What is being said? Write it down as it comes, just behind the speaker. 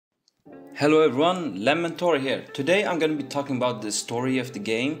Hello everyone, Lemontore here. Today I'm going to be talking about the story of the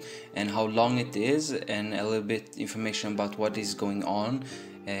game and how long it is, and a little bit information about what is going on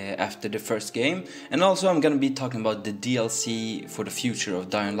after the first game. And also I'm going to be talking about the DLC for the future of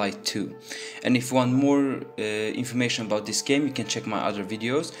Dying Light 2. And if you want more information about this game, you can check my other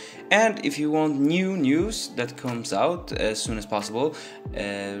videos. And if you want new news that comes out as soon as possible,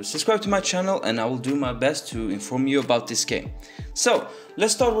 subscribe to my channel and I will do my best to inform you about this game. So,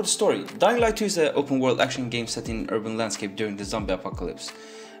 let's start with the story. Dying Light 2 is an open world action game set in an urban landscape during the zombie apocalypse.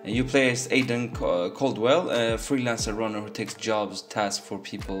 You play as Aidan Caldwell, a freelancer runner who takes tasks for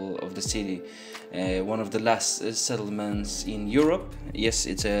people of the city. One of the last settlements in Europe. Yes,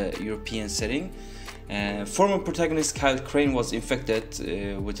 it's a European setting. Former protagonist Kyle Crane was infected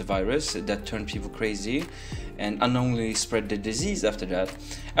with a virus that turned people crazy and unknowingly spread the disease after that.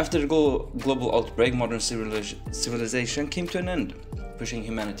 After the global outbreak, modern civilization came to an end, pushing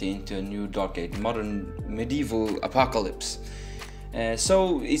humanity into a new dark age, modern medieval apocalypse.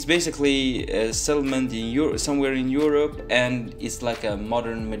 So it's basically a settlement in somewhere in Europe, and it's like a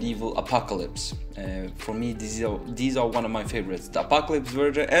modern medieval apocalypse. For me, these are one of my favorites, the apocalypse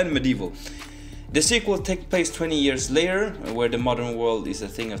version and medieval. The sequel takes place 20 years later, where the modern world is a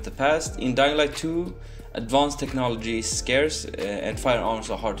thing of the past. In Dying Light 2, advanced technology is scarce and firearms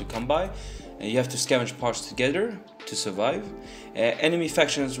are hard to come by. You have to scavenge parts together to survive. Enemy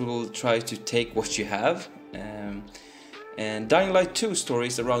factions will try to take what you have. And Dying Light 2 story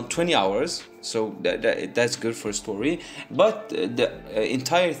is around 20 hours, so that's good for a story. But the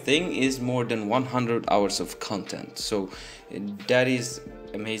entire thing is more than 100 hours of content. So that is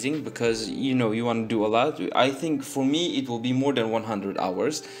amazing, because you want to do a lot. I think for me it will be more than 100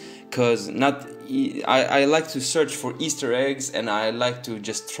 hours, because I like to search for Easter eggs, and I like to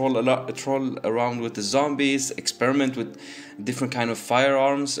just troll around with the zombies, experiment with different kind of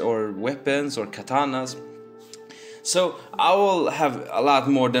firearms or weapons or katanas. So I will have a lot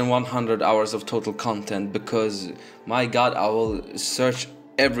more than 100 hours of total content, because my god, I will search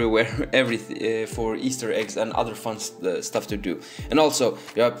everywhere for Easter eggs and other fun stuff to do. And also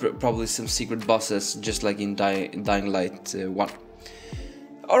there are probably some secret bosses, just like in Dying Light 1.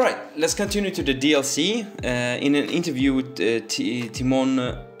 Alright, let's continue to the DLC. In an interview with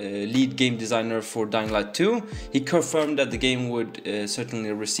Timon, lead game designer for Dying Light 2, he confirmed that the game would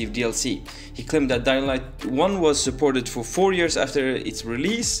certainly receive DLC. He claimed that Dying Light 1 was supported for 4 years after its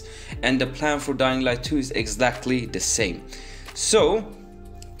release, and the plan for Dying Light 2 is exactly the same. So,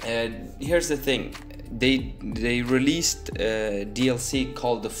 here's the thing. They released a DLC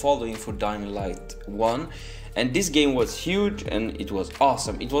called The Following for Dying Light 1. And this game was huge and it was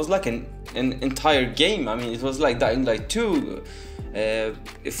awesome. It was like an entire game. I mean, it was like Dying Light 2.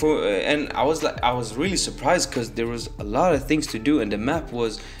 And I was really surprised, because there was a lot of things to do, and the map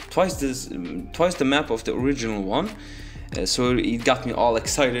was twice the map of the original one. So it got me all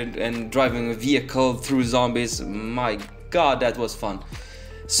excited, and driving a vehicle through zombies. My god, that was fun.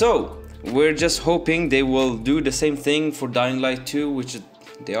 So we're just hoping they will do the same thing for Dying Light 2, which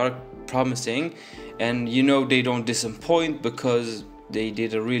they are promising. And they don't disappoint, because they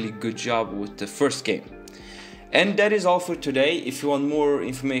did a really good job with the first game. And that is all for today. If you want more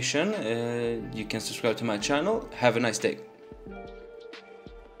information, you can subscribe to my channel. Have a nice day.